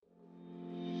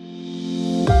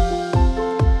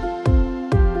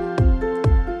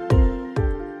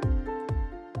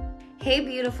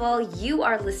beautiful. You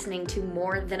are listening to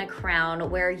More Than a Crown,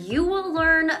 where you will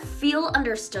learn, feel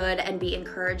understood, and be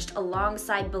encouraged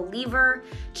alongside believer,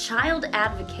 child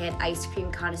advocate, ice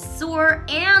cream connoisseur,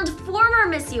 and former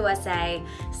Miss USA,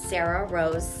 Sarah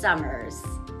Rose Summers.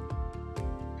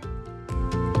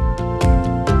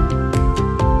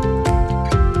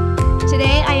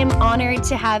 Today, I am honored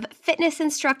to have fitness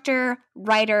instructor,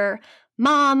 writer,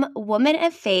 mom, woman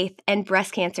of faith, and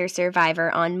breast cancer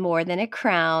survivor on More Than a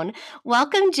Crown.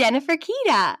 Welcome, Jennifer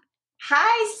Kita.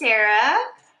 Hi, Sarah.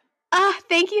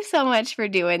 Thank you so much for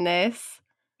doing this.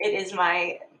 It is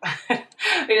my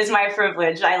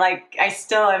privilege. I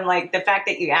still am like, the fact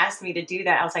that you asked me to do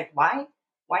that, I was like, why?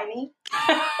 Why me?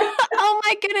 Oh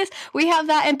my goodness. We have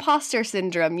that imposter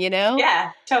syndrome, you know?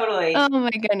 Yeah, totally. Oh my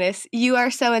goodness. You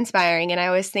are so inspiring. And I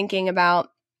was thinking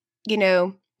about,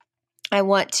 I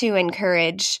want to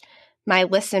encourage my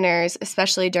listeners,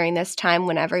 especially during this time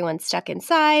when everyone's stuck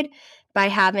inside, by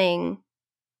having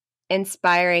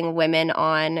inspiring women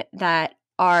on that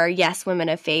are, yes, women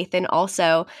of faith, and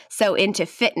also so into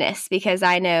fitness, because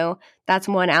I know that's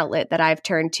one outlet that I've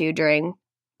turned to during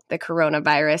the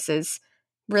coronavirus is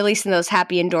releasing those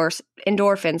happy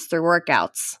endorphins through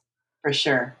workouts. For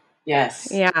sure. Yes.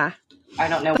 Yeah. I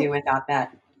don't know you without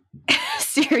that.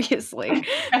 Seriously.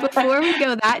 Before we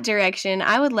go that direction,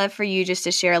 I would love for you just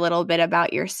to share a little bit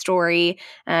about your story,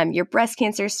 your breast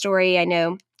cancer story. I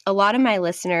know a lot of my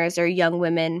listeners are young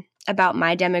women about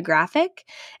my demographic,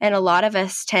 and a lot of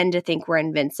us tend to think we're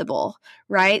invincible,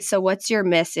 right? So what's your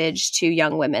message to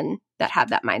young women that have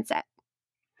that mindset?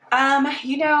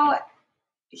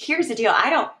 Here's the deal.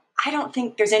 I don't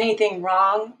think there's anything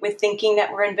wrong with thinking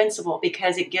that we're invincible,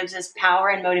 because it gives us power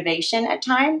and motivation at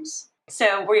times.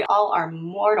 So we all are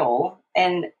mortal,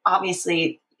 and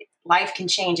obviously life can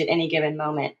change at any given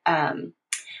moment. I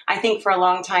think for a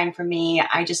long time for me,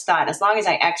 I just thought as long as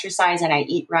I exercise and I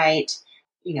eat right,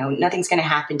 nothing's going to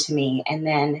happen to me. And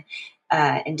then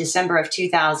in December of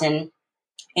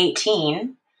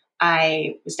 2018,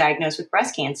 I was diagnosed with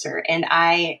breast cancer, and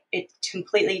it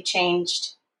completely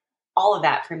changed all of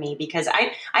that for me, because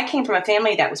I came from a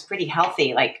family that was pretty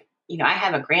healthy. Like, I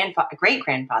have a great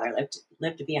grandfather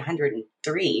lived to be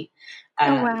 103.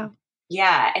 Oh, wow.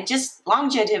 Yeah. And just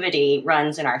longevity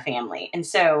runs in our family. And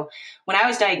so when I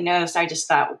was diagnosed, I just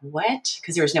thought, what?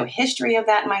 Because there was no history of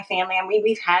that in my family. I mean,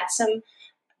 we've had some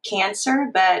cancer,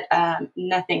 but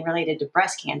nothing related to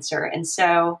breast cancer. And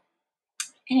so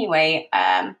anyway,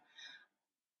 I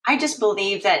just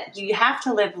believe that you have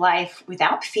to live life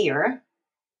without fear,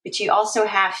 but you also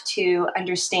have to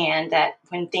understand that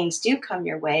when things do come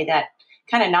your way that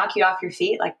kind of knock you off your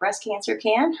feet, like breast cancer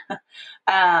can,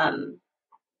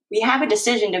 we have a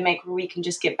decision to make where we can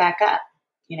just get back up,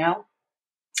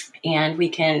 and we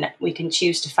can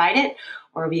choose to fight it,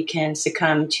 or we can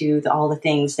succumb to all the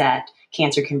things that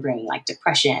cancer can bring, like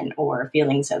depression or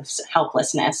feelings of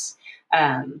helplessness.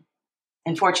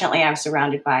 Unfortunately, I was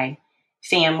surrounded by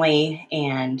family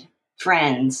and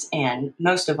friends, and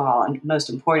most of all, and most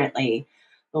importantly,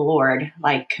 the Lord,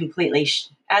 like completely,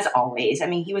 as always. I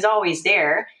mean, he was always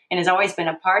there and has always been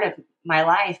a part of my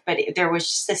life, but there was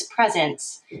just this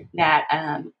presence that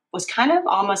was kind of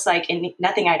almost like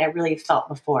nothing I'd really felt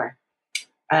before.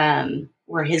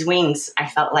 Where his wings, I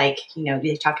felt like,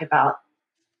 they talk about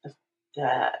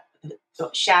the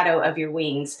shadow of your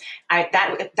wings.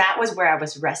 That was where I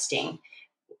was resting.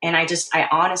 And I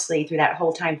honestly, through that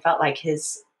whole time, felt like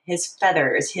his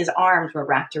feathers, his arms were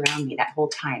wrapped around me that whole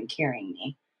time, carrying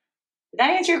me. Did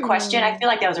that answer your question? I feel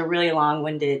like that was a really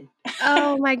long-winded.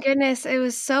 Oh my goodness. It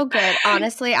was so good.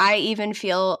 Honestly, I even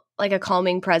feel like a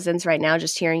calming presence right now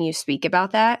just hearing you speak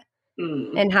about that.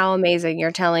 And how amazing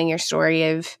you're telling your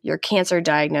story of your cancer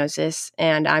diagnosis,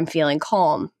 and I'm feeling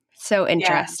calm. So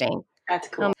interesting. Yeah, that's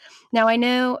cool. Now, I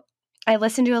know I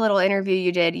listened to a little interview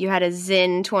you did. You had a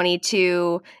Zen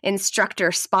 22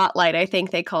 instructor spotlight, I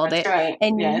think they called That's it. Right.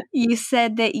 And you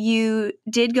said that you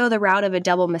did go the route of a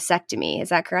double mastectomy. Is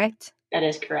that correct? That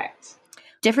is correct.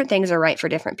 Different things are right for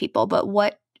different people, but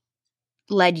what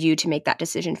led you to make that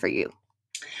decision for you?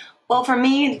 Well, for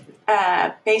me,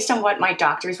 based on what my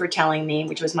doctors were telling me,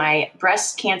 which was my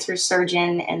breast cancer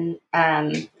surgeon and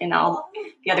all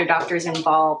the other doctors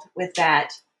involved with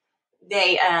that,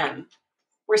 they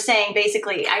were saying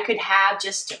basically I could have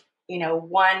just,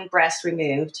 one breast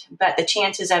removed, but the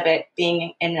chances of it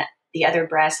being in the other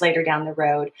breast later down the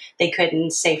road, they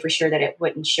couldn't say for sure that it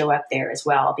wouldn't show up there as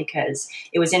well, because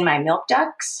it was in my milk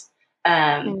ducts.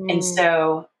 And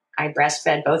so I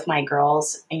breastfed both my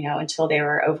girls, until they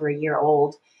were over a year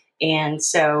old. And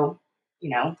so,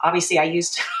 obviously I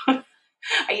used, I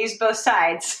used both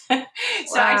sides. So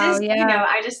Wow,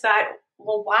 I just thought,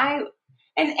 well, why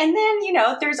And then,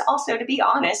 there's also, to be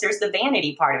honest, there's the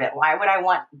vanity part of it. Why would I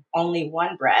want only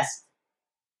one breast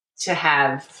to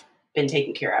have been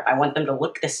taken care of? I want them to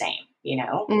look the same,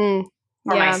 for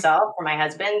myself, for my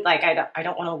husband. Like, I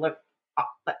don't want to look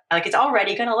like it's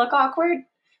already going to look awkward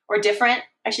or different,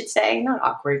 I should say. Not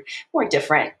awkward, more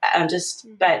different.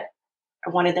 But I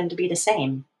wanted them to be the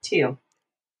same too.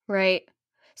 Right.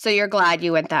 So you're glad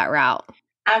you went that route.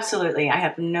 Absolutely. I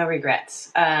have no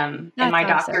regrets. And my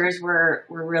doctors were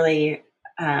really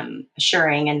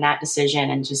assuring in that decision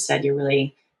and just said,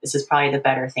 this is probably the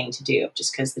better thing to do,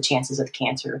 just because the chances of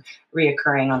cancer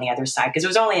reoccurring on the other side, because it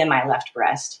was only in my left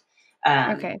breast.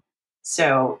 Okay.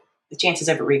 So the chances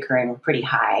of it recurring were pretty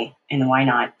high. And why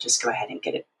not just go ahead and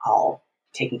get it all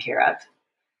taken care of?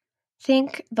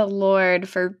 Thank the Lord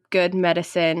for good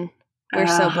medicine. We're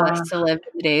so blessed to live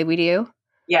today. We do.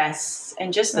 Yes.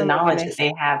 And just the knowledge that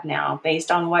they have now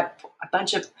based on what a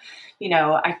bunch of,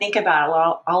 I think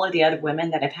about all of the other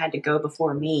women that have had to go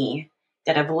before me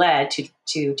that have led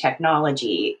to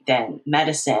technology, then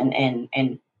medicine,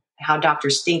 and how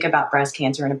doctors think about breast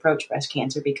cancer and approach breast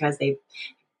cancer, because they've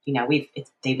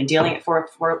been dealing it for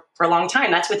a long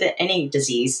time. That's with any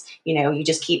disease. You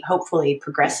just keep hopefully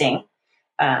progressing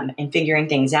and figuring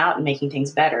things out and making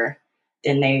things better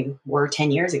than they were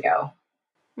 10 years ago.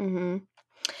 Mm-hmm.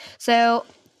 So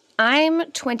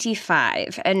I'm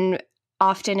 25 and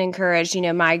often encouraged,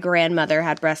 my grandmother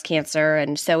had breast cancer,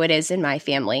 and so it is in my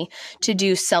family, to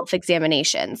do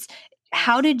self-examinations.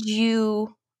 How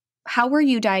were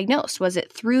you diagnosed? Was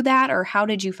it through that, or how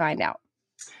did you find out?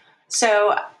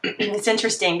 So it's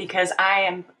interesting because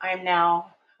I'm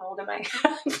now, how old am I?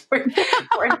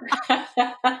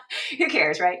 Who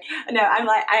cares, right? No,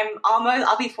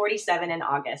 I'll be 47 in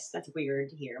August. That's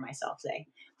weird to hear myself say.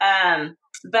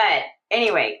 But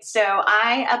anyway, so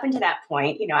up until that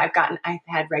point, I've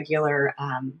had regular,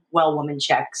 well woman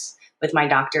checks with my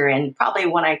doctor. And probably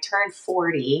when I turned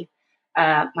 40,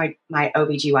 my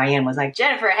OBGYN was like,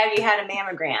 Jennifer, have you had a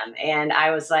mammogram? And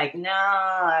I was like, no,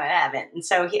 I haven't. And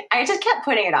so I just kept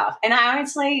putting it off. And I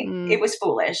honestly, it was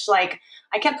foolish. Like,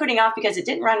 I kept putting off because it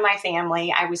didn't run my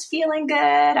family. I was feeling good.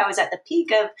 I was at the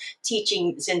peak of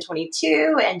teaching Zen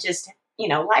 22 and just,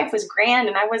 life was grand,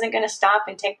 and I wasn't going to stop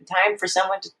and take the time for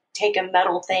someone to take a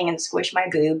metal thing and squish my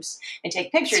boobs and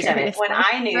take pictures of it when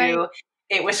I knew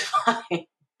it was fine.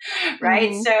 Right.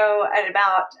 Mm-hmm. So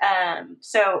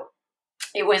so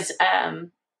it was,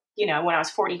 when I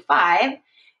was 45,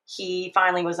 he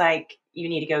finally was like, you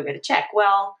need to go get a check.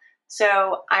 Well,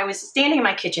 so I was standing in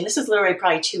my kitchen. This is literally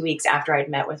probably 2 weeks after I'd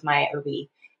met with my OB,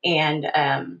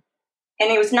 and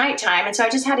it was nighttime. And so I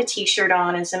just had a t-shirt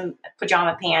on and some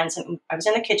pajama pants, and I was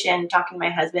in the kitchen talking to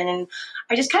my husband, and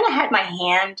I just kind of had my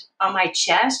hand on my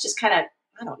chest, just kind of,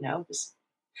 I don't know, just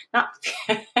not,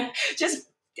 just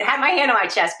had my hand on my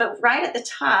chest, but right at the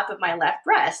top of my left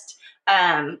breast.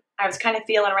 I was kind of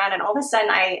feeling around, and all of a sudden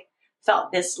I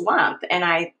felt this lump, and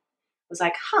I was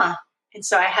like, huh. And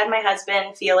so I had my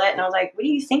husband feel it, and I was like, what do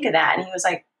you think of that? And he was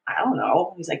like, I don't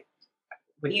know. He's like,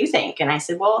 what do you think? And I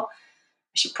said, well,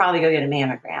 I should probably go get a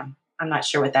mammogram. I'm not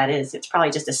sure what that is. It's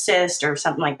probably just a cyst or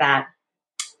something like that.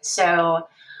 So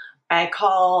I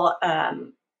call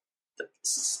the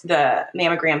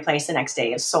mammogram place the next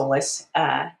day, is Solace,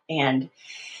 and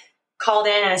called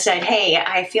in and said, hey,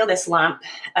 I feel this lump,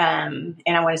 and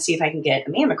I want to see if I can get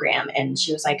a mammogram. And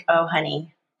she was like, oh,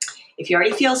 honey, if you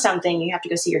already feel something, you have to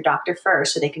go see your doctor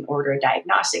first so they can order a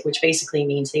diagnostic, which basically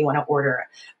means they want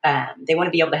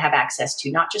to be able to have access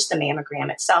to not just the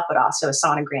mammogram itself, but also a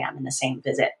sonogram in the same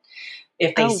visit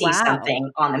if they see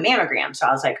something on the mammogram. So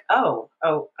I was like, oh,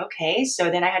 okay. So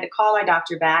then I had to call my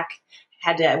doctor back,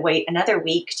 had to wait another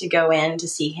week to go in to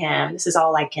see him. This is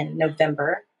all like in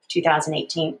November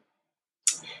 2018.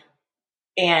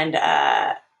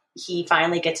 And he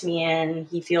finally gets me in.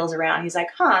 He feels around. He's like,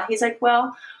 huh? He's like,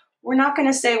 well, we're not going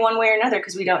to say one way or another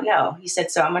because we don't know. He said,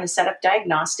 so I'm going to set up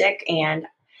diagnostic, and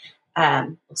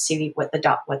we'll see what the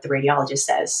radiologist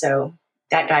says. So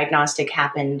that diagnostic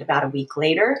happened about a week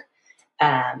later.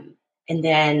 And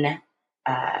then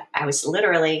I was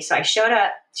literally, so I showed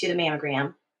up to the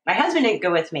mammogram. My husband didn't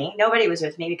go with me. Nobody was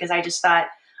with me because I just thought,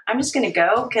 I'm just going to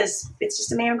go because it's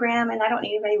just a mammogram and I don't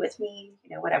need anybody with me,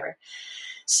 whatever.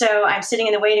 So I'm sitting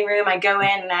in the waiting room. I go in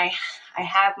and I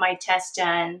have my test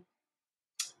done.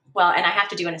 Well, and I have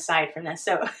to do an aside from this.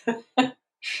 So,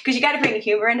 because you got to bring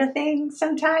humor into things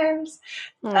sometimes.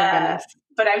 Oh my goodness.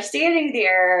 But I'm standing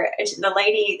there. The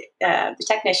lady, the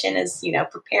technician is,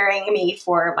 preparing me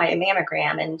for my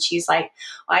mammogram. And she's like,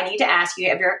 well, I need to ask you,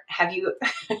 have you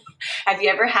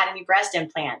ever had any breast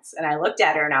implants? And I looked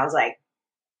at her and I was like,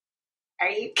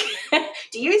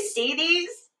 do you see these?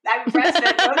 I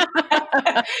breastfed.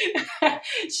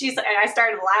 She's and I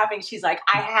started laughing. She's like,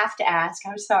 I have to ask.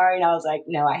 I'm sorry. And I was like,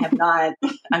 no, I have not.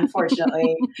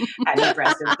 Unfortunately, had no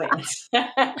breast implants. Oh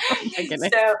my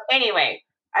goodness. So anyway,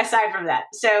 aside from that,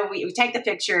 so we take the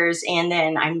pictures and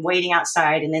then I'm waiting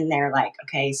outside and then they're like,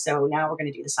 okay, so now we're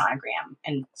going to do the sonogram.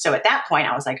 And so at that point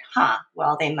I was like,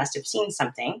 well, they must have seen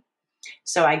something.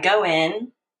 So I go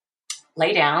in,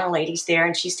 lay down, a lady's there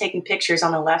and she's taking pictures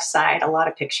on the left side, a lot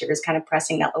of pictures, kind of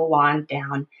pressing that little wand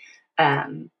down.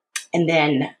 And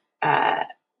then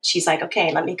she's like,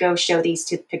 okay, let me go show these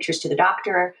two pictures to the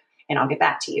doctor and I'll get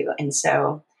back to you. And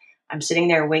so I'm sitting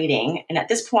there waiting. And at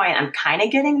this point, I'm kind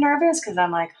of getting nervous because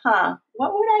I'm like,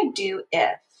 what would I do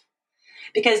if?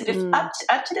 Because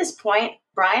up to this point,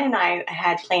 Brian and I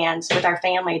had plans with our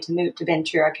family to move to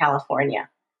Ventura, California.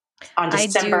 I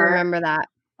do remember that.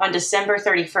 On December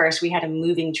 31st, we had a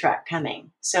moving truck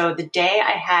coming. So the day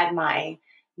I had my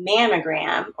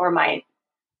mammogram,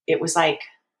 it was like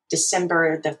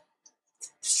December the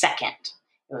 2nd.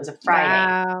 It was a Friday.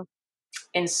 Wow.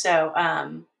 And so,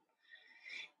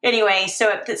 anyway,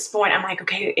 so at this point, I'm like,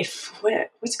 okay,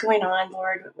 what's going on,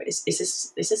 Lord? Is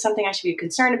this something I should be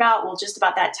concerned about? Well, just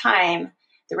about that time,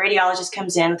 the radiologist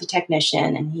comes in with the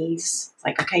technician, and he's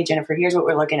like, okay, Jennifer, here's what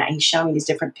we're looking at. He's showing me these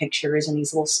different pictures and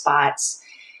these little spots.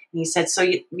 And he said, so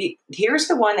here's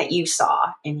the one that you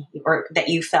saw or that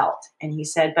you felt. And he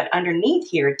said, but underneath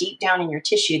here, deep down in your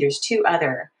tissue, there's two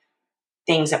other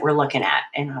things that we're looking at.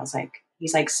 And I was like,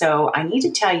 he's like, so I need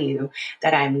to tell you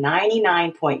that I'm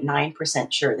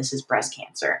 99.9% sure this is breast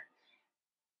cancer.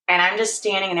 And I'm just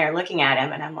standing there looking at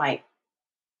him and I'm like,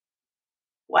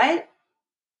 what?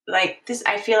 Like this,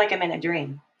 I feel like I'm in a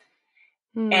dream.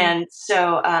 And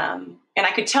so, and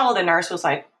I could tell the nurse was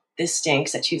like, this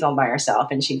stinks that she's all by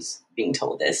herself and she's being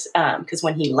told this. Because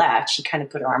when he left, she kind of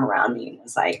put her arm around me and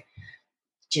was like,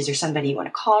 is there somebody you want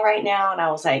to call right now? And I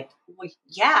was like, well,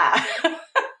 yeah.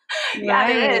 Yeah,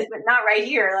 there is, but not right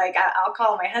here. Like I'll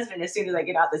call my husband as soon as I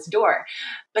get out this door.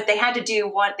 But they had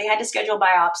to schedule a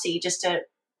biopsy just to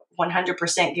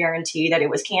 100% guarantee that it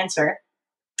was cancer,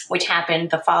 which happened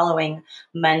the following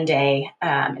Monday.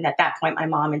 And at that point, my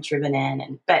mom had driven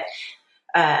in,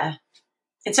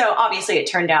 and so obviously it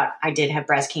turned out I did have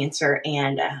breast cancer,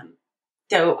 and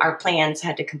so our plans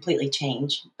had to completely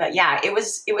change. But yeah, it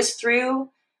was through,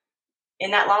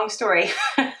 in that long story,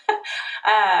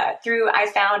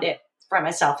 I found it from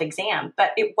a self-exam,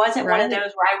 but it wasn't one of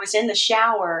those where I was in the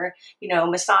shower,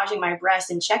 massaging my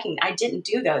breast and checking. I didn't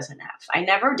do those enough. I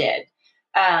never did.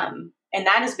 And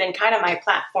that has been kind of my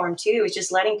platform too, is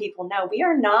just letting people know we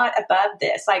are not above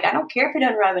this. Like, I don't care if it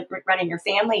doesn't run in your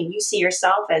family and you see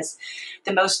yourself as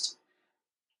the most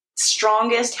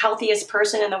strongest, healthiest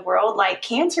person in the world. Like,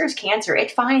 cancer is cancer.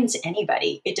 It finds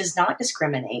anybody. It does not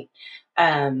discriminate.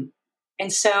 And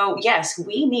so, yes,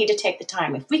 we need to take the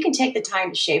time. If we can take the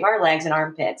time to shave our legs and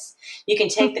armpits, you can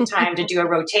take the time to do a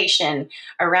rotation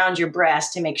around your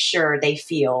breast to make sure they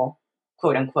feel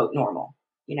quote unquote normal,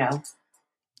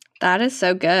 That is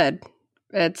so good.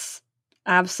 It's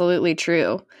absolutely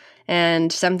true,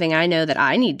 and something I know that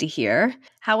I need to hear.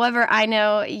 However, I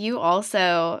know you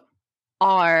also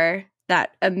are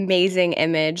that amazing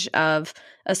image of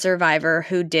a survivor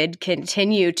who did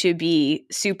continue to be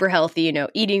super healthy,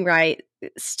 eating right,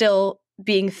 still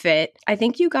being fit. I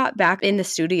think you got back in the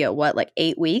studio,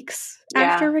 8 weeks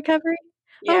after recovery?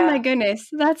 Yeah. Oh my goodness.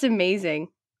 That's amazing.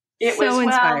 It was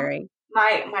inspiring.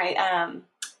 My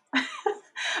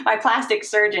my plastic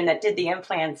surgeon that did the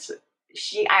implants,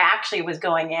 I actually was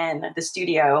going in the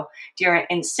studio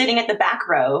and sitting at the back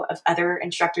row of other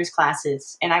instructors'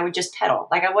 classes, and I would just pedal.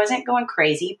 Like, I wasn't going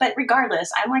crazy, but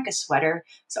regardless, I'm like a sweater,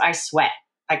 so I sweat,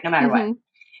 like, no matter what.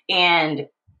 And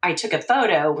I took a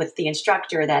photo with the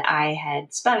instructor that I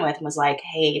had spun with and was like,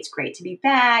 hey, it's great to be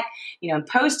back, and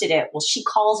posted it. Well, she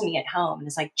calls me at home and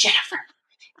is like, Jennifer,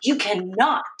 you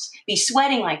cannot be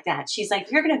sweating like that. She's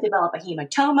like, you're going to develop a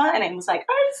hematoma. And I was like,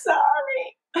 I'm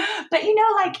sorry. But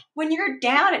when you're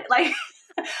down,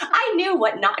 I knew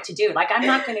what not to do. Like, I'm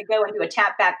not going to go and do a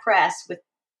tap back press with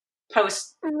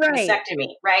post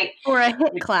mastectomy, right? Or a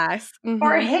HIIT class.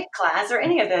 Or a HIIT class or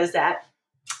any of those that.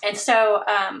 And so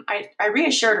I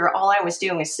reassured her all I was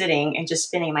doing was sitting and just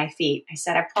spinning my feet. I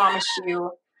said, I promise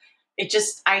you,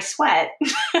 I sweat.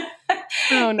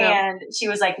 Oh, no. And she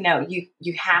was like, no,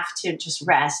 you have to just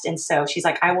rest. And so she's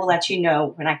like, I will let you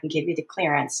know when I can give you the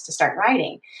clearance to start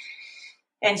writing.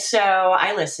 And so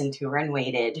I listened to her and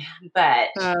waited, but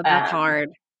that's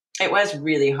hard. It was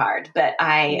really hard, but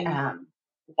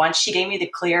once she gave me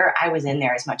the clear, I was in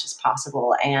there as much as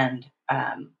possible. And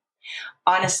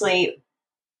honestly,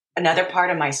 another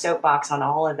part of my soapbox on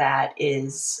all of that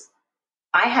is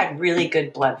I had really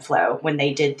good blood flow when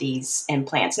they did these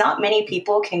implants. Not many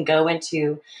people can go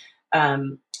into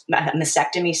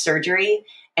mastectomy surgery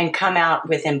and come out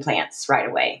with implants right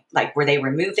away, like where they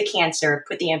remove the cancer,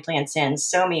 put the implants in,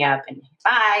 sew me up, and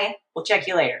bye, we'll check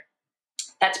you later.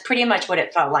 That's pretty much what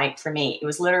it felt like for me. It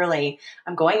was literally,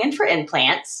 I'm going in for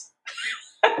implants.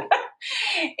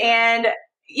 And,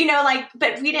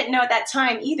 but we didn't know at that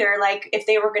time either, like if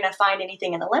they were going to find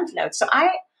anything in the lymph nodes. So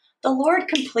the Lord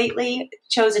completely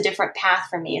chose a different path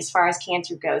for me as far as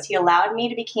cancer goes. He allowed me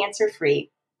to be cancer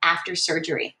free after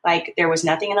surgery. Like there was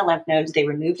nothing in the lymph nodes. They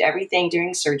removed everything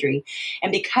during surgery.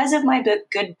 And because of my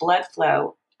good blood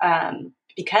flow,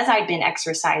 because I'd been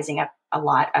exercising a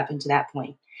lot up until that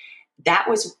point, that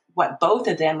was what both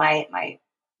of them, my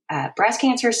breast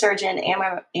cancer surgeon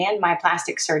and my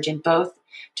plastic surgeon, both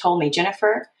told me,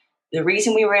 Jennifer, the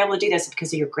reason we were able to do this is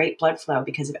because of your great blood flow,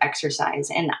 because of exercise.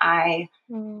 And I've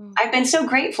been so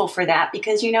grateful for that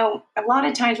because, a lot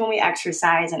of times when we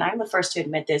exercise, and I'm the first to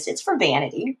admit this, it's for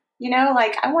vanity.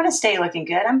 Like I want to stay looking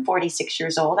good. I'm 46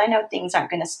 years old. I know things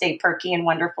aren't going to stay perky and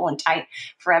wonderful and tight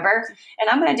forever. And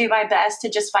I'm going to do my best to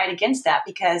just fight against that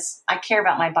because I care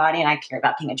about my body and I care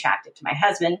about being attractive to my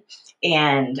husband.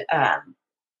 And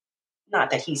not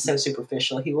that he's so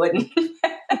superficial, he wouldn't.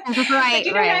 Right,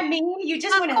 you know what I mean? You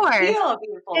just want to feel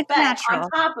beautiful. It's but natural. On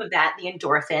top of that, the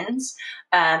endorphins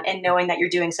and knowing that you're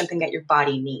doing something that your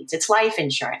body needs. It's life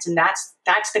insurance. And that's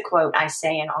the quote I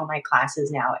say in all my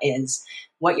classes now is,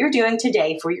 what you're doing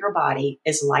today for your body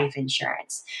is life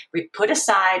insurance. We put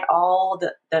aside all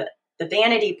the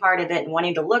vanity part of it and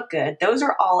wanting to look good. Those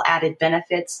are all added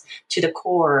benefits to the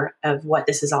core of what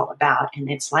this is all about. And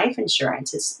it's life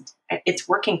insurance. It's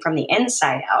working from the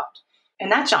inside out.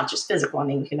 And that's not just physical. I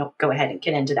mean, you can go ahead and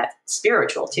get into that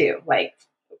spiritual too. Like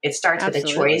it starts with a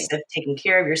choice of taking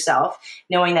care of yourself,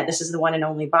 knowing that this is the one and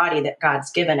only body that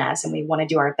God's given us. And we want to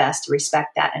do our best to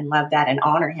respect that and love that and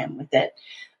honor him with it.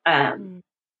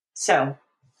 So.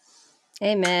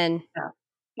 Amen.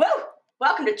 Woo!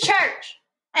 Welcome to church.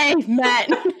 Amen.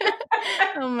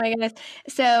 Oh my goodness.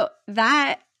 So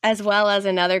that, as well as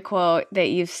another quote that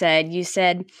you said,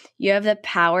 you have the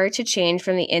power to change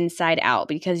from the inside out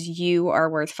because you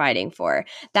are worth fighting for.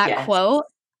 That quote,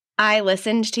 I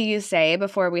listened to you say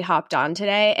before we hopped on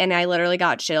today, and I literally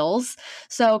got chills.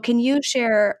 So can you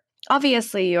share,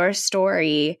 obviously your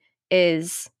story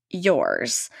is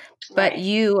yours, but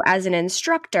you as an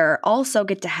instructor also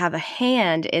get to have a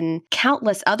hand in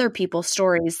countless other people's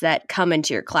stories that come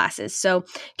into your classes. So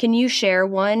can you share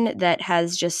one that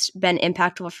has just been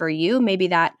impactful for you? Maybe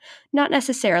that not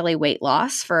necessarily weight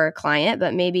loss for a client,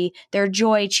 but maybe their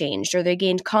joy changed or they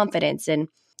gained confidence, and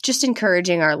just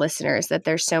encouraging our listeners that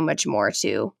there's so much more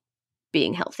to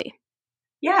being healthy.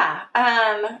 Yeah.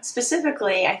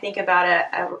 Specifically, I think about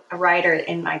a writer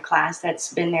in my class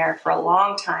that's been there for a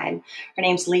long time. Her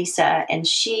name's Lisa, and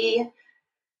she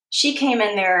came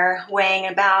in there weighing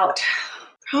about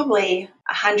probably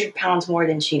 100 pounds more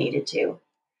than she needed to.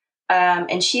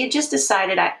 And she had just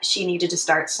decided she needed to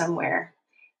start somewhere.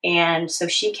 And so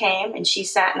she came and she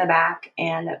sat in the back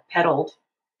and pedaled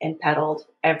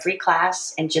every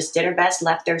class and just did her best,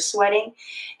 left there sweating.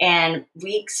 And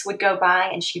weeks would go by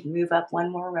and she'd move up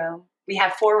one more row. We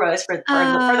have 4 rows for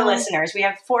the listeners. We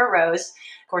have 4 rows.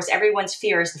 Of course, everyone's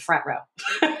fear is the front row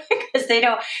because they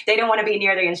don't want to be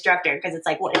near the instructor because it's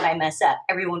like, what if I mess up?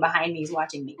 Everyone behind me is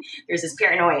watching me. There's this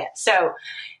paranoia. So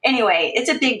anyway, it's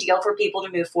a big deal for people to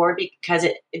move forward because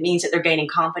it means that they're gaining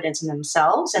confidence in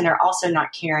themselves and they're also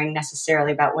not caring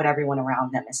necessarily about what everyone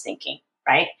around them is thinking,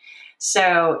 right?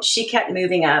 So she kept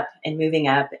moving up,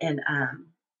 and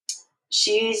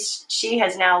she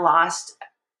has now lost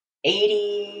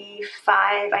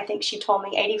 85, I think she told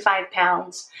me, 85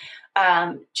 pounds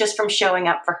just from showing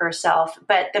up for herself.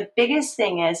 But the biggest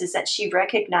thing is that she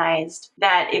recognized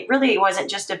that it really wasn't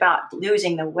just about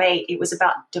losing the weight. It was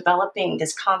about developing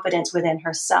this confidence within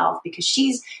herself because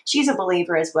she's a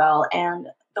believer as well. And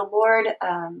the Lord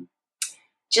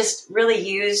just really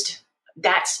used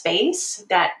that space,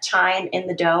 that time in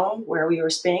the dome where we were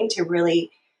spending to really,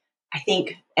 I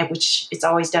think, which it's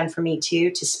always done for me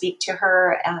too, to speak to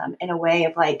her in a way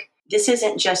of like, this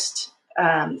isn't just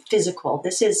physical,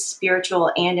 this is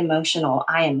spiritual and emotional.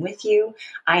 I am with you.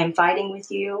 I am fighting with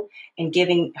you, and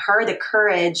giving her the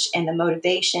courage and the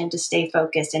motivation to stay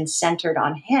focused and centered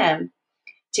on him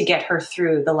to get her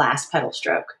through the last pedal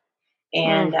stroke.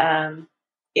 And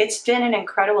it's been an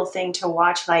incredible thing to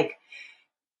watch, like,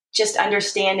 just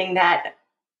understanding that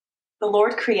the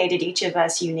Lord created each of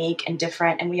us unique and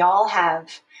different, and we all have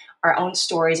our own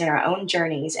stories and our own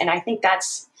journeys. And I think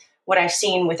that's what I've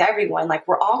seen with everyone, like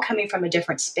we're all coming from a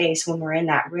different space when we're in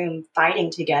that room fighting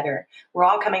together. We're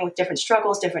all coming with different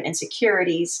struggles, different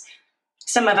insecurities.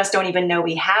 Some of us don't even know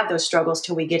we have those struggles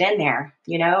till we get in there,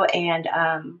 and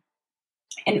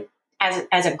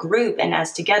as a group and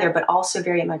as together, but also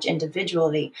very much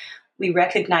individually, we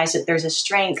recognize that there's a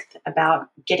strength about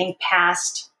getting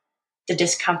past the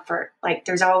discomfort. Like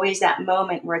there's always that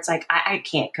moment where it's like, I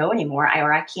can't go anymore,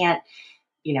 or I can't,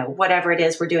 whatever it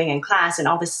is we're doing in class. And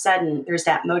all of a sudden there's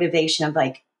that motivation of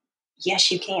like,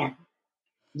 yes, you can.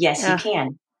 Yes, you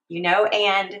can,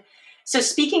 and so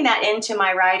speaking that into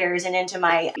my writers and into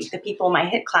the people in my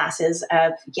HIT classes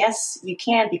of, yes, you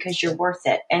can, because you're worth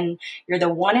it. And you're the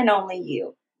one and only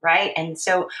you. Right. And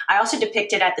so I also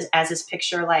depict it as this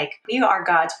picture, like we are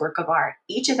God's work of art.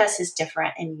 Each of us is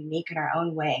different and unique in our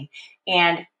own way.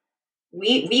 And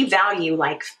we value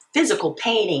like physical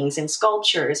paintings and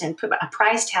sculptures and put a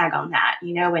price tag on that,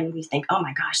 and we think, oh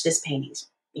my gosh, this painting's,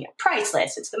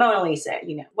 priceless. It's the Mona Lisa,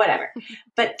 whatever.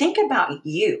 But think about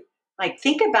you, like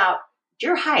think about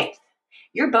your height,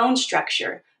 your bone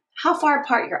structure, how far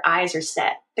apart your eyes are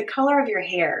set, the color of your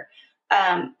hair,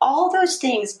 all those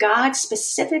things God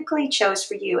specifically chose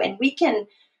for you. And we can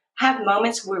have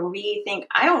moments where we think,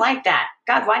 I don't like that.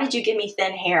 God, why did you give me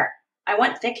thin hair? I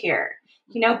want thick hair,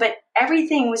 but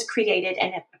everything was created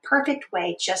in a perfect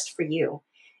way just for you.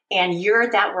 And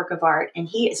you're that work of art, and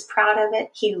he is proud of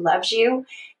it. He loves you,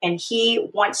 and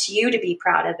he wants you to be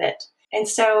proud of it. And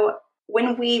so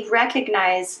when we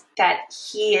recognize that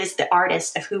he is the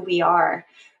artist of who we are,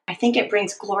 I think it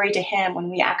brings glory to him when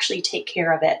we actually take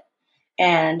care of it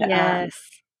and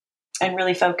and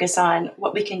really focus on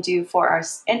what we can do for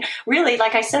us. And really,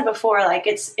 like I said before, like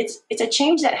it's a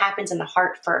change that happens in the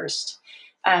heart first.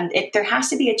 There has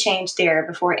to be a change there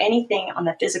before anything on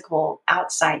the physical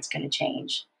outside is going to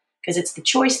change, because it's the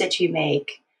choice that you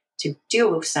make to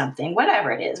do something,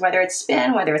 whatever it is, whether it's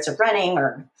spin, whether it's a running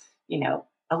or,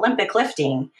 Olympic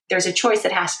lifting. There's a choice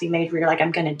that has to be made where you're like,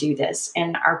 I'm going to do this.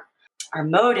 And our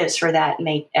motives for that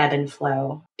may ebb and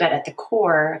flow. But at the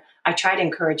core, I try to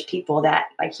encourage people that,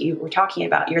 like you were talking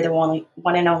about, you're the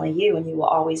one and only you, and you will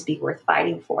always be worth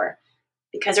fighting for,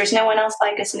 because there's no one else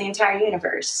like us in the entire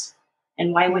universe.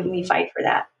 And why wouldn't we fight for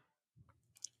that?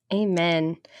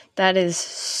 Amen. That is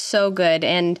so good.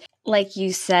 And like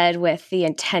you said, with the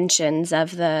intentions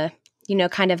of the,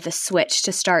 kind of the switch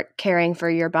to start caring for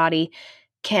your body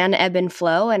can ebb and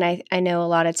flow. And I know a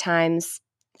lot of times,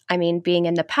 being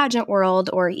in the pageant world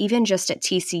or even just at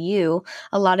TCU,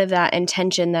 a lot of that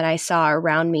intention that I saw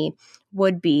around me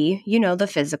would be, the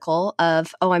physical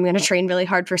of, oh, I'm going to train really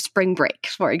hard for spring break,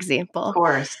 for example. Of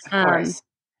course.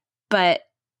 But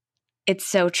it's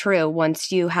so true.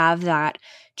 Once you have that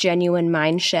genuine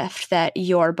mind shift that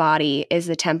your body is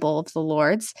the temple of the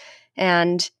Lord's,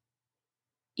 and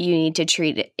you need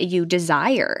to you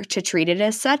desire to treat it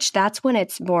as such, that's when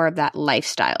it's more of that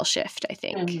lifestyle shift, I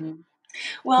think. Mm-hmm.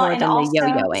 Well, more and than also, the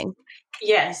yo-yoing.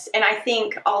 Yes. And I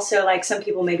think also, like, some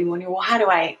people may be wondering, well, how do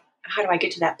I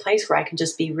get to that place where I can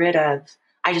just be rid of,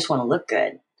 I just want to look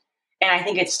good? And I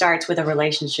think it starts with a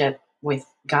relationship with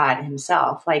God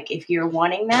himself. Like, if you're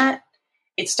wanting that,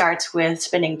 it starts with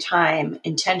spending time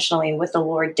intentionally with the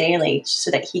Lord daily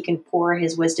so that he can pour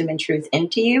his wisdom and truth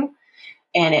into you.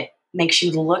 And it makes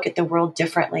you look at the world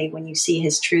differently when you see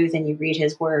his truth and you read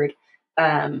his word.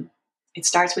 It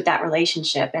starts with that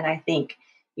relationship. And I think,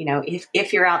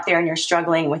 if you're out there and you're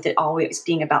struggling with it always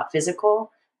being about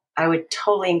physical, I would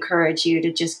totally encourage you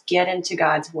to just get into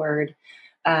God's word.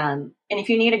 And if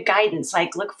you need a guidance,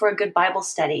 like look for a good Bible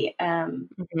study. I'm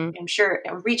sure,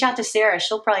 reach out to Sarah.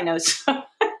 She'll probably know some.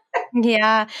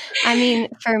 Yeah.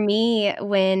 For me,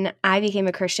 when I became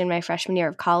a Christian my freshman year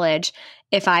of college,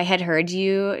 if I had heard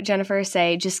you, Jennifer,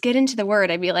 say, just get into the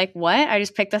word, I'd be like, what? I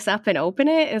just pick this up and open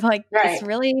it? It's like, right. It's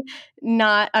really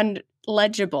not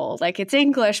legible. Like, it's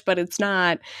English, but it's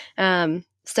not.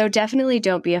 So definitely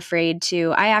don't be afraid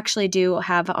to. I actually do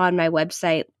have on my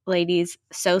website, ladies,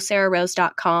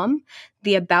 sosararose.com,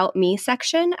 the About Me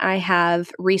section. I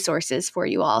have resources for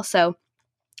you all. So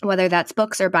whether that's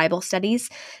books or Bible studies,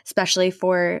 especially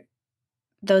for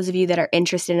those of you that are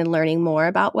interested in learning more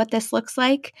about what this looks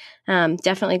like,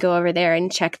 definitely go over there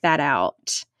and check that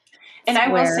out. And I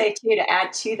will say, too, to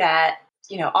add to that,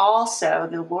 also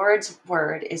the Lord's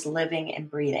word is living and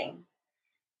breathing.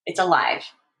 It's alive.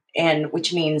 And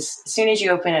which means as soon as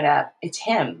you open it up, it's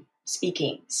him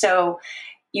speaking. So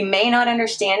you may not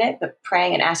understand it, but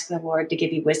praying and asking the Lord to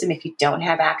give you wisdom if you don't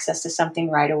have access to something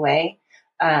right away,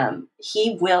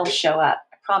 he will show up.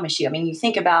 I promise you. You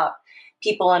think about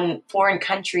people in foreign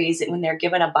countries when they're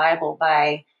given a Bible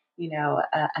by,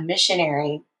 a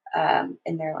missionary, and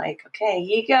they're like, okay,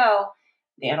 here you go.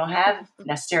 They don't have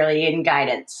necessarily any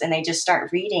guidance, and they just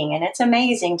start reading. And it's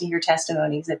amazing to hear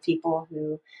testimonies of people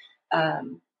who,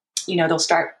 they'll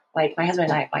start, like my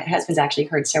husband's actually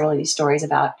heard several of these stories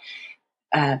about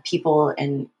people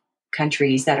in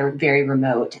countries that are very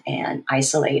remote and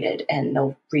isolated, and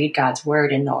they'll read God's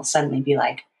word and they'll suddenly be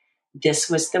like, this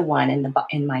was the one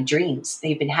in my dreams.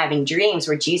 They've been having dreams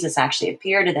where Jesus actually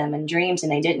appeared to them in dreams, and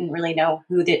they didn't really know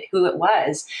who it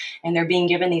was. And they're being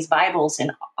given these Bibles,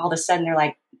 and all of a sudden they're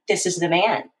like, this is the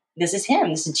man. This is him.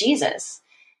 This is Jesus.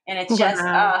 And it's just,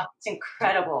 it's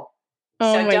incredible.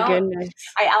 Oh, so my goodness.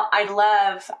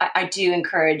 I do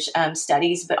encourage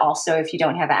studies, but also if you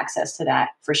don't have access to that,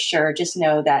 for sure, just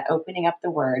know that opening up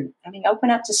the word,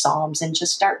 open up to Psalms and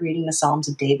just start reading the Psalms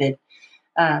of David.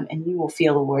 And you will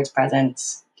feel the Lord's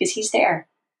presence because he's there.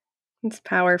 It's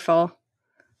powerful.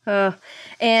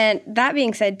 And that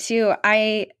being said too,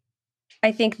 I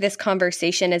think this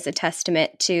conversation is a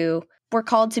testament to, we're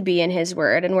called to be in his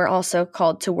word, and we're also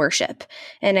called to worship.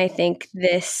 And I think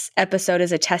this episode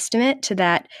is a testament to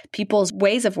that. People's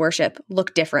ways of worship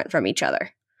look different from each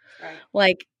other. Right.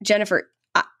 Like Jennifer,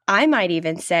 I might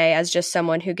even say, as just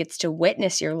someone who gets to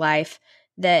witness your life,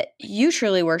 that you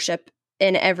truly worship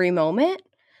in every moment,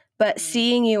 but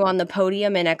seeing you on the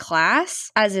podium in a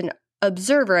class as an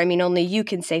observer, only you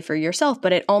can say for yourself,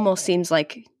 but it almost seems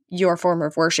like your form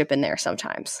of worship in there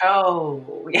sometimes.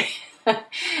 Oh, yeah.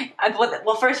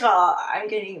 Well, first of all, I'm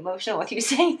getting emotional with you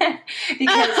saying that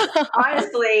because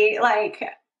honestly, like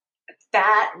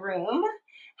that room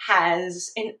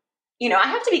has, I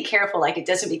have to be careful, like it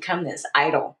doesn't become this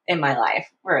idol in my life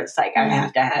where it's like I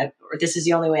have to have, or this is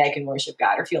the only way I can worship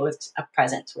God or feel a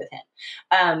presence with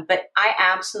him. But I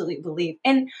absolutely believe,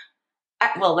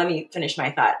 let me finish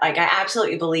my thought. Like I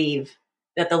absolutely believe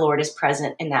that the Lord is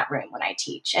present in that room when I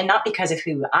teach, and not because of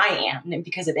who I am and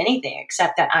because of anything,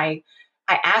 except that I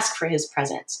ask for his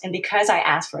presence. And because I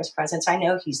ask for his presence, I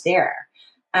know he's there.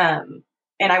 And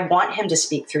I want him to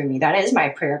speak through me. That is my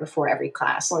prayer before every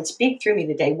class. Lord, speak through me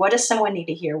today. What does someone need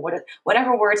to hear?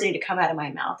 Whatever words need to come out of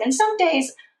my mouth. And some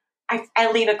days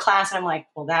I leave a class and I'm like,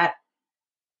 well,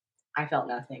 I felt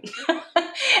nothing.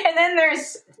 And then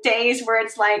there's days where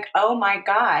it's like, oh my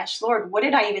gosh, Lord, what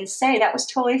did I even say? That was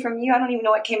totally from you. I don't even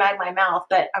know what came out of my mouth,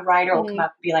 but a writer will come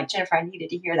up and be like, Jennifer, I needed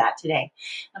to hear that today.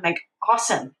 I'm like,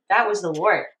 awesome. That was the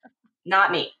Lord,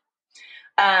 not me.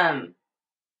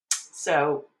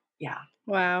 So yeah.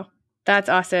 Wow. That's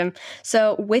awesome.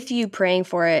 So with you praying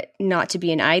for it not to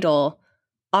be an idol,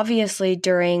 obviously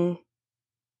during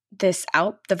the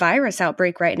virus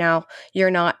outbreak right now, you're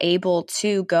not able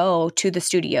to go to the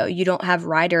studio. You don't have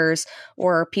writers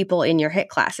or people in your HIT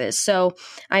classes. So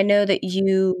I know that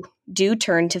you do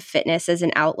turn to fitness as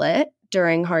an outlet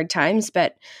during hard times,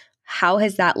 but how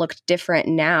has that looked different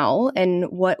now? And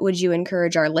what would you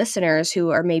encourage our listeners who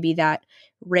are maybe that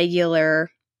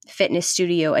regular fitness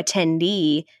studio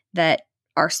attendee that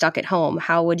are stuck at home?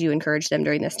 How would you encourage them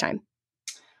during this time?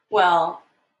 Well,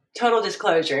 total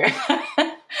disclosure.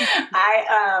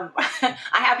 I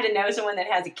happen to know someone that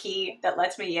has a key that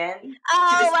lets me in.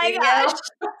 Oh my gosh!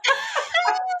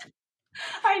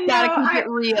 I know. Gotta keep it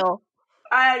real.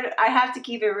 I have to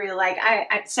keep it real. Like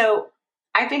so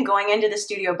I've been going into the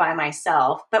studio by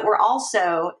myself, but we're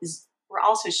also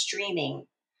streaming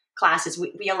classes.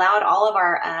 We allowed all of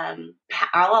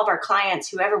our clients,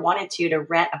 whoever wanted to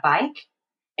rent a bike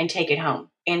and take it home.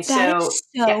 And that is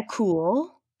so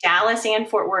cool. Dallas and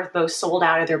Fort Worth both sold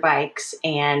out of their bikes,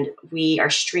 and we are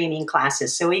streaming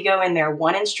classes. So we go in there,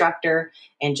 one instructor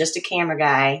and just a camera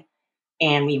guy,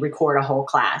 and we record a whole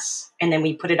class. And then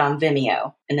we put it on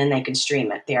Vimeo, and then they can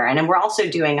stream it there. And then we're also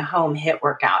doing a home HIT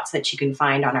workouts that you can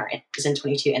find on our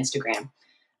Zen22 Instagram.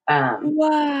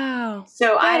 Wow.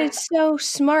 So it's so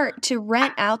smart to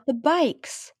rent out the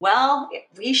bikes. Well,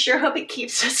 we sure hope it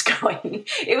keeps us going.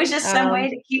 It was just some way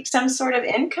to keep some sort of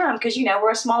income because,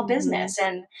 we're a small business.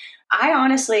 And I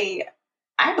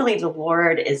believe the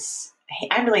Lord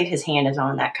I believe his hand is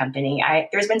on that company.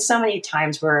 There's been so many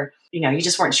times where, you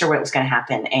just weren't sure what was going to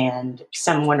happen and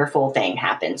some wonderful thing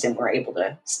happens and we're able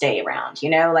to stay around,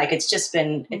 like it's just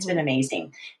been, it's been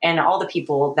amazing. And all the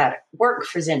people that work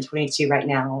for Zen22 right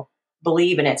now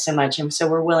believe in it so much. And so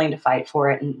we're willing to fight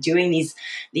for it. And doing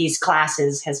these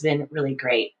classes has been really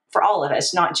great for all of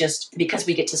us, not just because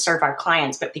we get to serve our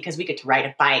clients, but because we get to ride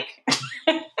a bike.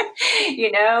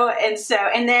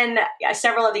 And then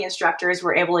several of the instructors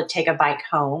were able to take a bike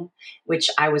home, which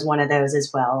I was one of those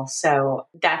as well. So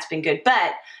that's been good.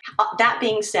 But that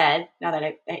being said, now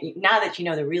that you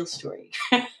know the real story,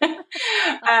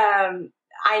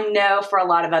 I know for a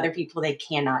lot of other people, they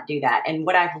cannot do that. And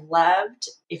what I've loved,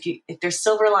 if there's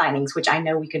silver linings, which I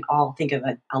know we can all think of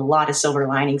a lot of silver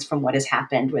linings from what has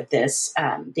happened with this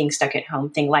being stuck at home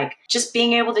thing, like just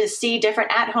being able to see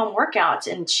different at home workouts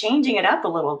and changing it up a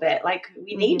little bit. Like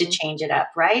we need to change it up,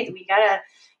 right?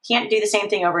 Can't do the same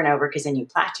thing over and over because then you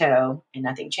plateau and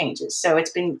nothing changes. So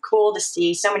it's been cool to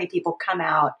see so many people come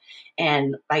out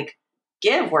and like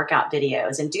give workout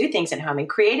videos and do things at home and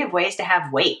creative ways to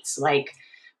have weights. Like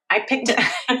I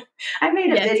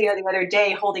made a video the other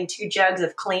day holding 2 jugs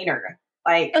of cleaner.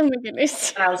 Like, oh my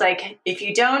goodness. And I was like, if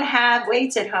you don't have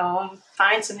weights at home,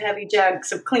 find some heavy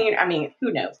jugs of cleaner. I mean,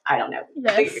 who knows? I don't know.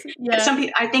 Yes. But some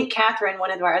people, I think Catherine,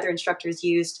 one of our other instructors,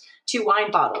 used 2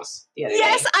 wine bottles the other day.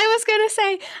 Yes, I was going to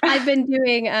say, I've been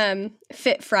doing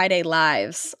Fit Friday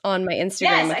lives on my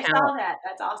Instagram account. Yes, I saw that.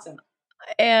 That's awesome.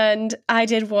 And I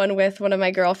did one with one of my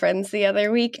girlfriends the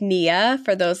other week, Nia,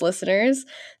 for those listeners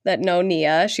that know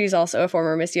Nia. She's also a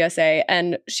former Miss USA.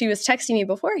 And she was texting me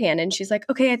beforehand and she's like,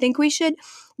 okay, I think we should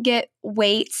get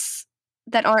weights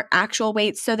that aren't actual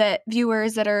weights so that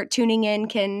viewers that are tuning in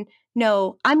can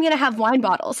know I'm going to have wine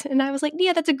bottles. And I was like,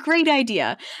 Nia, that's a great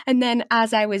idea. And then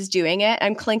as I was doing it,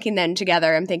 I'm clinking them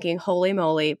together. I'm thinking, holy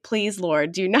moly, please,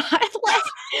 Lord, do not let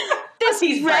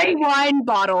this red wine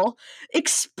bottle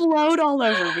explode all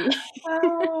over me.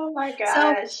 Oh my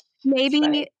gosh. So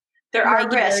maybe there are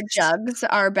risks. Jugs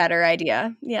are a better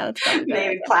idea. Yeah, that's probably good.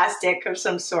 Maybe plastic of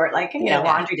some sort, like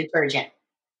laundry detergent.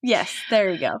 Yes, there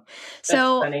you go.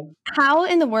 So how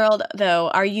in the world, though,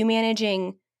 are you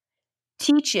managing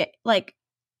teaching? Like,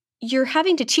 you're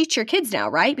having to teach your kids now,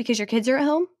 right? Because your kids are at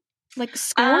home? Like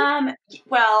school?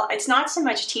 Well, it's not so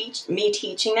much me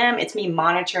teaching them. It's me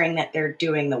monitoring that they're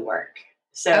doing the work.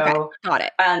 So okay, got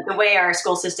it. The way our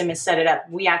school system is set it up,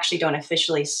 we actually don't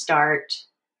officially start.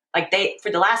 Like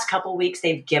for the last couple weeks,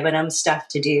 they've given them stuff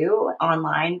to do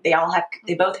online. They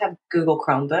both have Google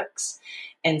Chromebooks.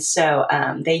 And so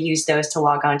they use those to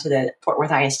log on to the Fort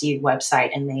Worth ISD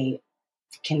website and they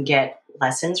can get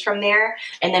lessons from there.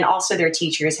 And then also their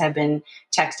teachers have been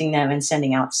texting them and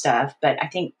sending out stuff. But I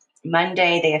think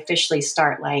Monday they officially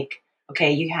start like,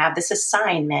 okay, you have this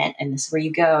assignment and this is where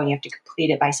you go and you have to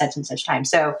complete it by such and such time.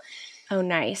 So, oh,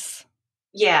 nice.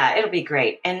 Yeah, it'll be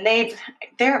great. And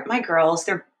my girls,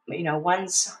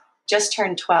 one's just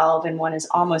turned 12 and one is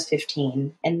almost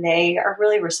 15 and they are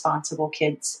really responsible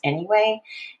kids anyway.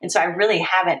 And so I really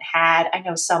haven't I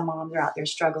know some moms are out there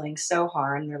struggling so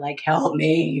hard and they're like, help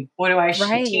me. What do I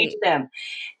teach them?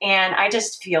 And I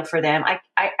just feel for them.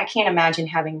 I can't imagine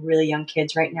having really young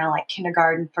kids right now, like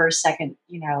kindergarten, first, second,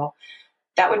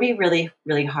 that would be really,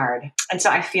 really hard. And so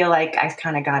I feel like I've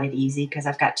kind of got it easy because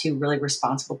I've got 2 really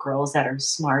responsible girls that are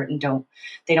smart and don't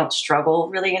struggle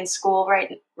really in school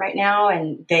right now.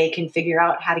 And they can figure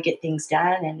out how to get things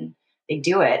done and they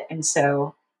do it. And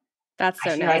so that's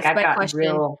so I feel nice. like I've got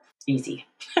real easy.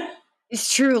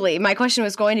 It's truly. My question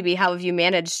was going to be, how have you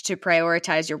managed to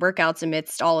prioritize your workouts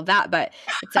amidst all of that? But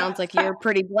it sounds like you're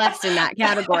pretty blessed in that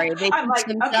category. I'm like,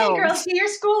 okay, girls, do your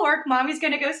schoolwork. Mommy's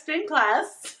going to go spin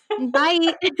class.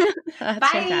 Bye.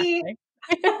 Bye.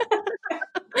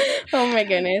 Oh my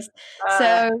goodness.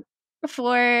 So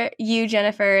for you,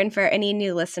 Jennifer, and for any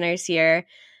new listeners here,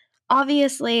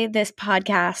 obviously, this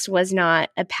podcast was not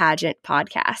a pageant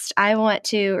podcast. I want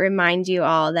to remind you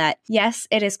all that, yes,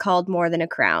 it is called More Than a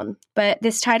Crown, but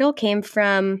this title came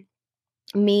from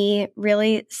me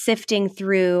really sifting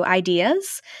through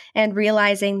ideas and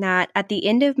realizing that at the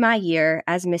end of my year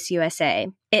as Miss USA,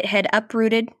 it had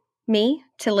uprooted me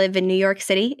to live in New York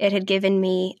City. It had given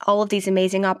me all of these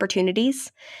amazing opportunities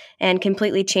and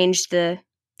completely changed the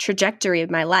trajectory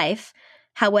of my life.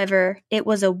 However, it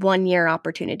was a 1-year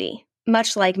opportunity,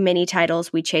 much like many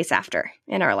titles we chase after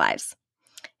in our lives.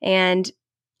 And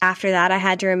after that, I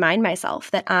had to remind myself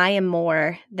that I am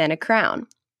more than a crown.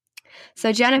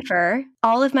 So, Jennifer,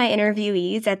 all of my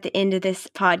interviewees at the end of this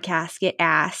podcast get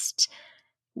asked,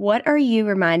 what are you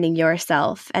reminding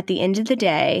yourself at the end of the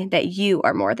day that you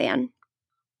are more than?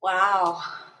 Wow.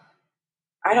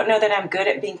 I don't know that I'm good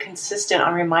at being consistent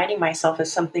on reminding myself of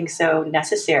something so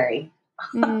necessary.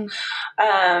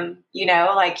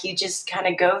 Like you just kind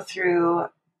of go through,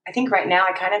 I think right now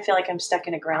I kind of feel like I'm stuck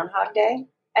in a Groundhog Day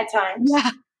at times.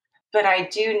 Yeah. But I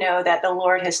do know that the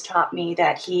Lord has taught me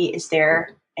that He is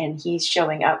there and He's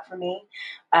showing up for me.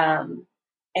 And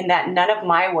that none of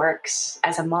my works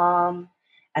as a mom,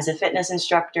 as a fitness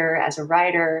instructor, as a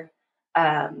writer,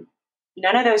 none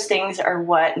of those things are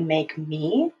what make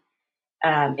me.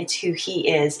 It's who He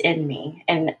is in me.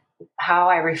 And how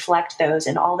I reflect those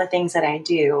and all the things that I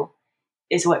do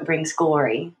is what brings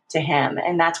glory to Him.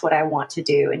 And that's what I want to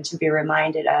do and to be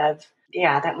reminded of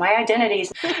that my identity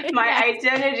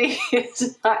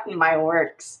is not in my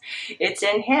works. It's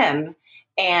in him.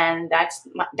 And that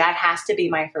has to be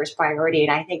my first priority.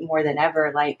 And I think more than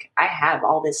ever, like, I have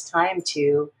all this time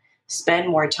to spend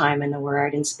more time in the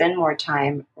Word and spend more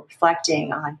time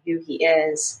reflecting on who he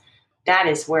is. That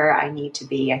is where I need to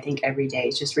be, I think, every day,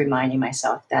 is just reminding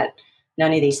myself that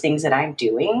none of these things that I'm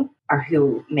doing are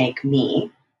who make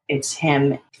me. It's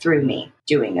him through me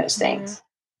doing those things.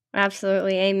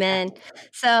 Absolutely. Amen.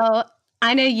 So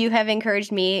I know you have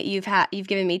encouraged me. You've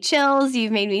given me chills.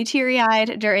 You've made me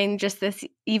teary-eyed during just this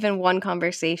even one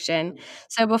conversation.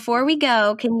 So before we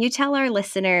go, can you tell our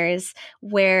listeners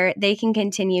where they can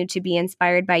continue to be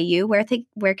inspired by you? Where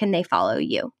can they follow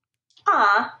you?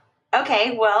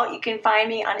 Okay. Well, you can find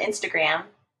me on Instagram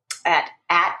at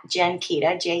Jen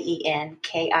Kieta, JenKieta.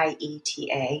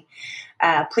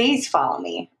 Please follow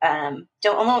me.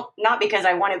 Not because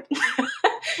I want to,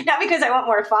 not because I want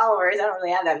more followers. I don't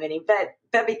really have that many, but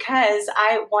because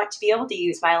I want to be able to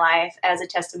use my life as a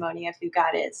testimony of who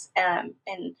God is. And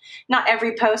not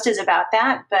every post is about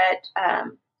that, but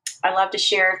I love to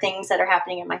share things that are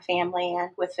happening in my family and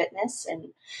with fitness. And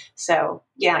so,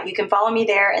 yeah, you can follow me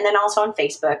there. And then also on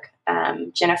Facebook,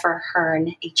 Jennifer Hearn,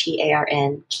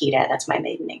 Hearn, Kieta. That's my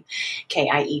maiden name,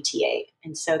 Kieta.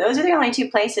 And so those are the only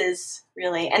two places,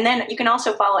 really. And then you can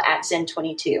also follow at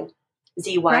Zen22,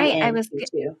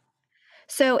 ZYN22.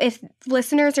 So if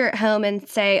listeners are at home and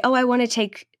say, oh, I want to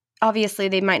take, obviously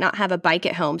they might not have a bike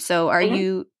at home. So are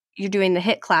you're doing the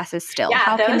HIIT classes still?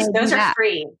 Yeah, those are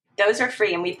free. Those are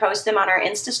free, and we post them on our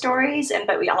Insta stories,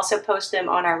 but we also post them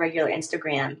on our regular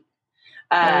Instagram.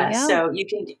 So you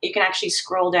can actually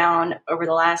scroll down over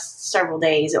the last several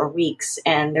days or weeks,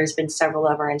 and there's been several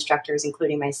of our instructors,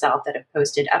 including myself, that have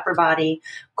posted upper body,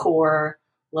 core,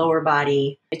 lower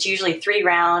body. It's usually 3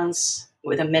 rounds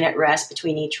with a minute rest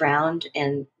between each round,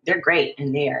 and they're great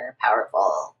and they are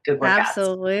powerful. Good workouts.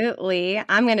 Absolutely.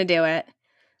 I'm going to do it.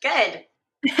 Good.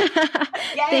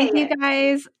 Thank you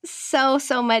guys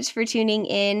so much for tuning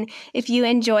in. If you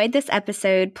enjoyed this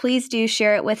episode, please do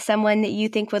share it with someone that you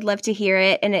think would love to hear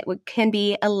it, and it can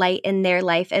be a light in their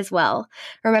life as well.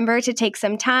 Remember to take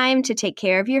some time to take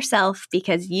care of yourself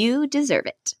because you deserve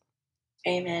it.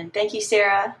 Amen. Thank you,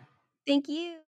 Sarah. Thank you.